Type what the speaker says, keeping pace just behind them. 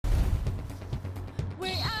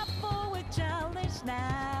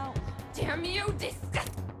now. Damn you,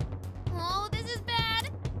 disgust! Oh, this is bad.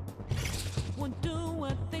 We'll do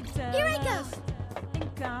what they tell Here I go. us.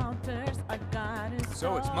 Encounters are goddess.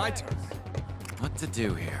 So it's my turn. What to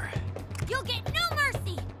do here? You'll get no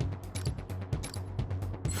mercy.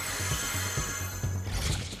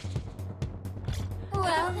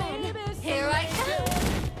 Well then, here I come!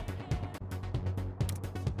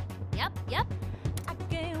 Yep.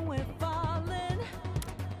 Again we're falling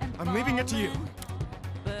and I'm leaving it to you. falling.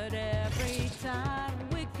 But every time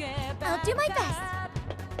we get back I'll do my best. up,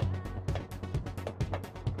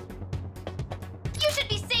 You should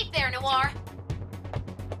be safe there, Noir.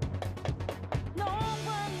 no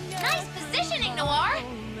one Nice gets positioning, to Noir.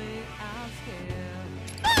 only I'm scared.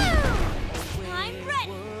 Boom! I'm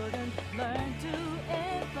ready. Wouldn't learn to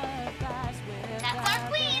empathize with That's our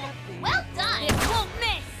queen. other Well done. It won't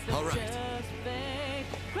miss. All right. Just fake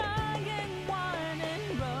crying, whining,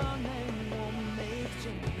 running won't make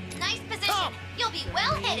change. Nice position. You'll be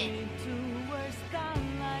well hidden. Towards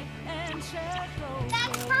starlight and shadow.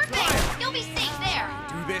 That's perfect. You'll be safe there.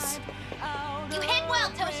 Do this. You hid well,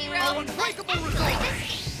 Toshiro. Unbreakable Excellent resolve.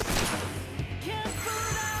 escape. Can't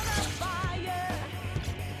put out a fire.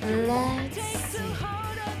 Let's Take to see.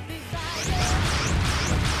 hold a desire.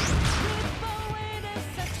 Rip away the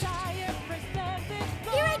satire, perspective.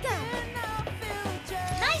 Here I go. in our future.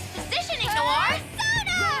 Nice positioning, Noir.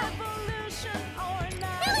 Soda! Revolution or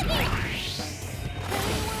not.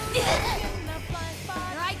 Here In a blind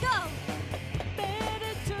spot. I go.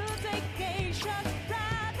 Better to take shots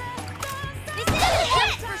rather than This is a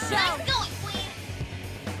hit for sure. sure. Nice going, Queen.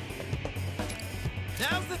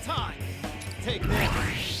 Now's the time. Take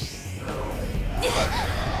this.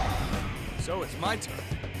 So it's my turn.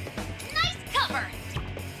 Nice cover.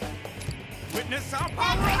 Witness our That's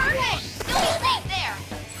power of one. perfect. You'll be safe there.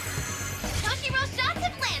 Toshiro's shots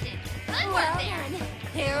have landed. Good work Well there. then,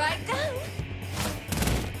 here I go!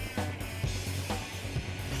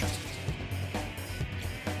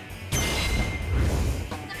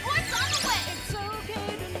 Support's on the way. It's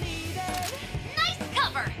okay to need it. Nice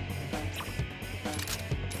cover.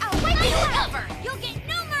 Nice cover. You'll get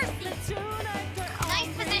no mercy. Tonight they're Nice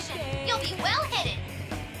on position. vacation. You'll be well hidden.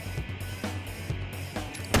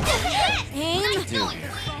 Hit. Aim. Nice Do going, here.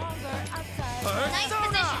 Queen. Stronger outside. Nice Persona.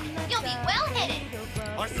 position. You'll be well hidden.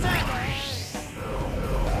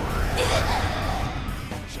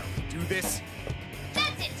 Shall we do this?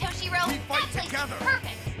 That's it, Toshiro. We fight That place together. is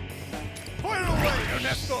perfect. Fire away,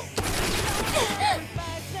 Ernesto!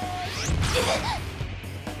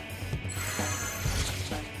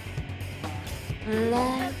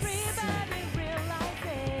 Let's see. Everybody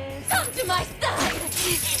realizes Come to my side!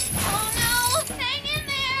 Oh no! Hang in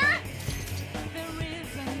there. there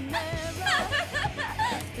is an error.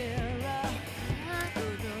 There are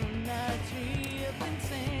good night tree up in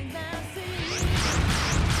St. Nancy.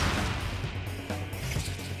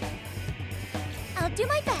 I'll do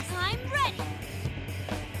my best. I'm ready.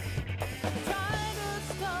 Try to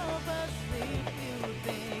stop us if you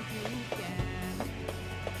think you can.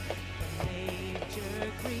 Nature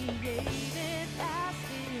created as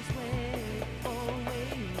is way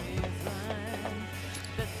always run.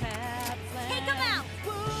 The taps Take 'em out.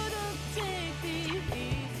 wouldn't take the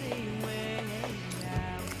easy way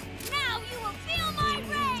out. Now you will feel my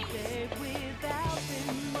rage. Day without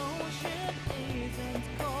emotion isn't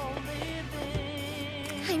called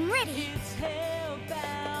living. I'm ready. It's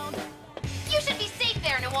hellbound. You should be safe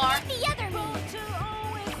there, Noir. The other Prone to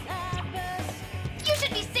always have us. You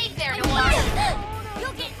should be safe there, Noir.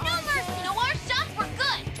 You'll get no mercy. Noir's shots were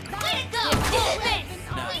good. Way to go.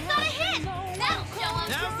 We got a hit. That'll show him.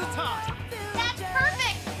 Now's the time. That's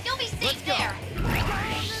perfect. You'll be safe Let's go. there.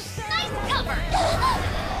 Nice cover.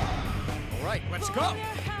 All right, let's go.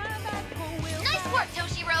 Nice work,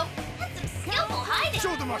 Toshiro. That's some skillful hiding.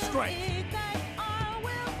 Show them our strength.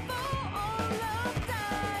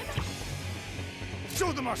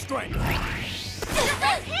 Show them our strength.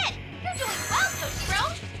 That's hit. You're doing well,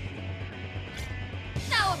 Toshiro.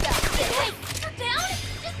 How about this? Hey, you're down?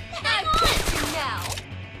 Just hang on. Now!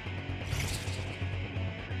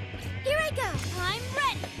 Here I go. I'm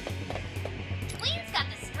ready. Queen's got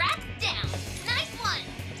the straps down. Nice one.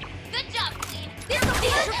 Good job, Queen. There's a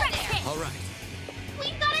perfect hit. All right.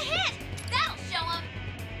 Queen got a hit. That'll show him.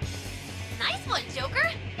 Nice one, Joker.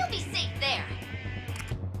 You'll be safe there.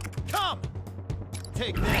 Come.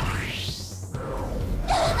 Take this.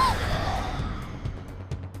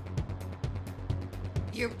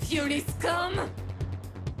 You puny scum!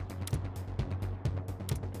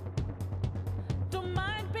 Don't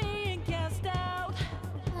mind being cast out.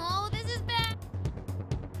 Oh, this is bad.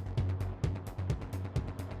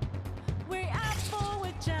 We're out for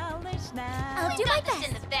do my got this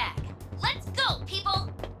in best. the bag. Let's go, people.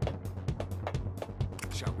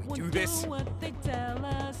 Shall we We'll do this? what they tell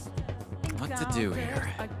us. What to do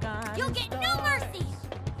here? Encounters are guiding You'll get no stars. mercy!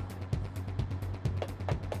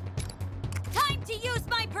 Time to use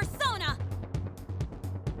my persona!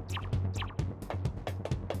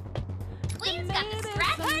 Queen's got the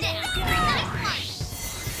scratch Maybe down. some- Nice one.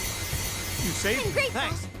 You safe? I'm grateful.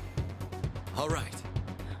 Thanks. All right.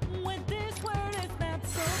 When this word is not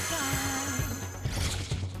so kind.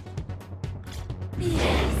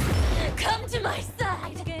 Yes. Come to my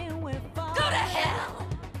side. Again we're Go to hell.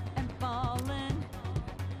 and falling,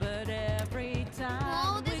 but every time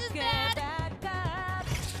Oh, this we is get bad. back up.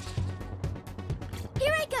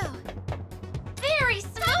 Here I go! Very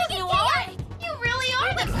smooth, get Noir. chaotic. You really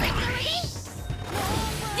are the victory.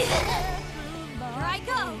 Here I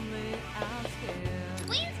go!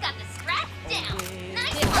 Queen's got the scratch down.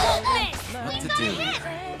 Nice This won't one. miss. What Queen's to got a do hit.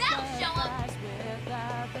 here? That'll show 'em.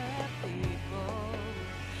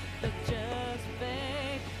 Just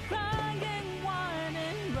fake crying,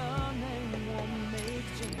 whining, running won't make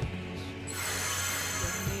change. The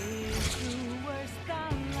need to work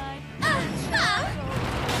starlight out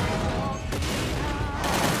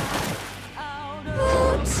Who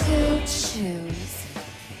of to choose?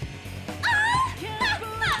 can't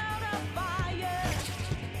put out a fire.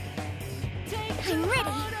 Take I'm the ready.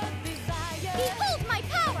 road of desire. Behold my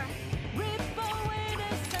power! Rip away the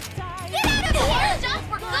satire. Get out of The here! air shots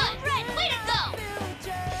were good. Way to go.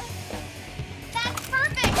 That's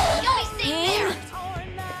perfect. You'll be safe there.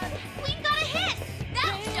 Queen got a hit.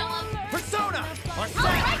 That'll show 'em. Persona! Or All set!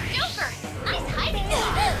 right, Joker. Nice hiding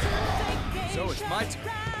spot. So it's my turn.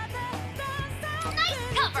 Nice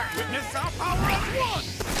cover. Witness our power as one!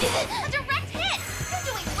 A direct hit. You're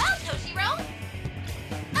doing well, Toshiro.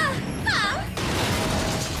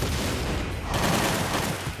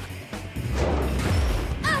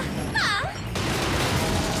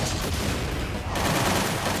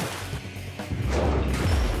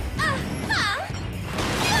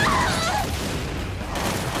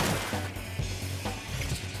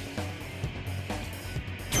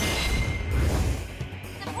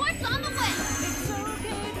 Support's on the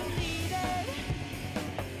way.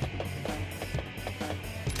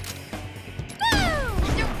 A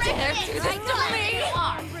direct hit. Right to me.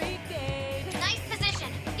 Nice position.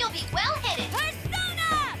 You'll be well hidden.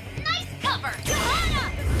 Persona! Nice cover.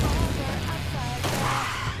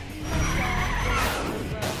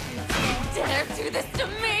 Dare do this to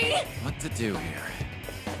me? What to do here?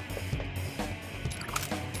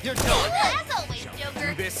 You're done! As always, Joker.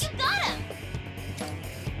 do this? You got him.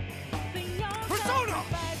 Persona!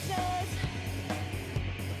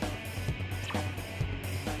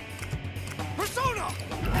 Persona! A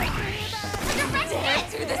direct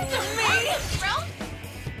hit. Do this to me? Hero?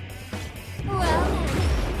 Well, then,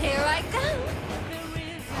 here I go.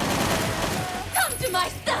 Come to my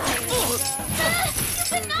side. You've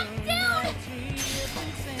been knocked down.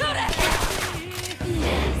 Go to hell.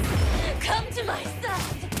 Yes. Come to my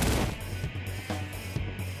side.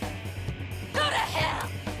 Go to hell.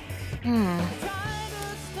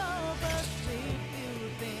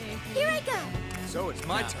 Here I go! So it's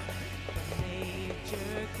my turn.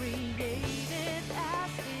 Nature created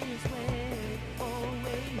as is way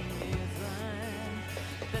always run.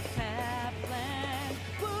 The path planned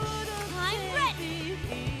would have I'm been ready.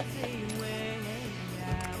 the easy way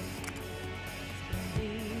out.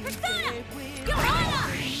 Persona! You're on!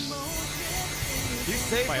 You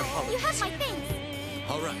saved my apology. You have my things!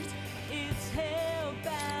 All right. It's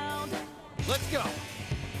hellbound. Let's go.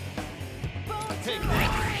 Take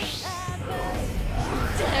this.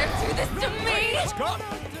 Dare do this to me? Let's go.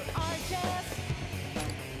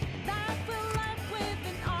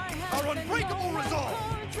 Our unbreakable resolve.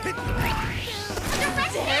 Hit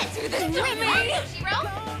Direct hit. Do this to me? Hero?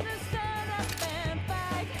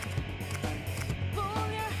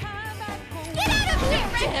 Get out of here!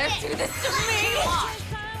 Dare do this to me?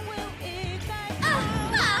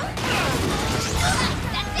 Nice,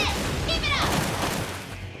 that's it. Keep it up.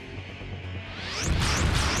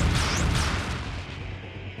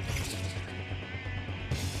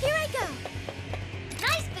 Here I go!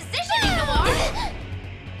 Nice positioning, Noir.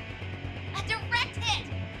 A direct hit.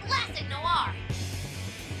 Classic Noir.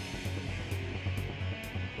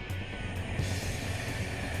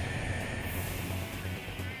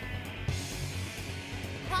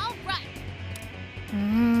 All right!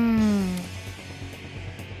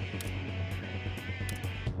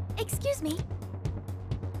 Excuse me.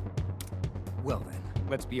 Well then,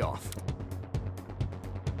 let's be off.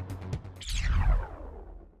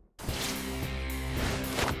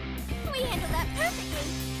 We handled that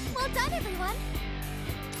perfectly. Well done, everyone!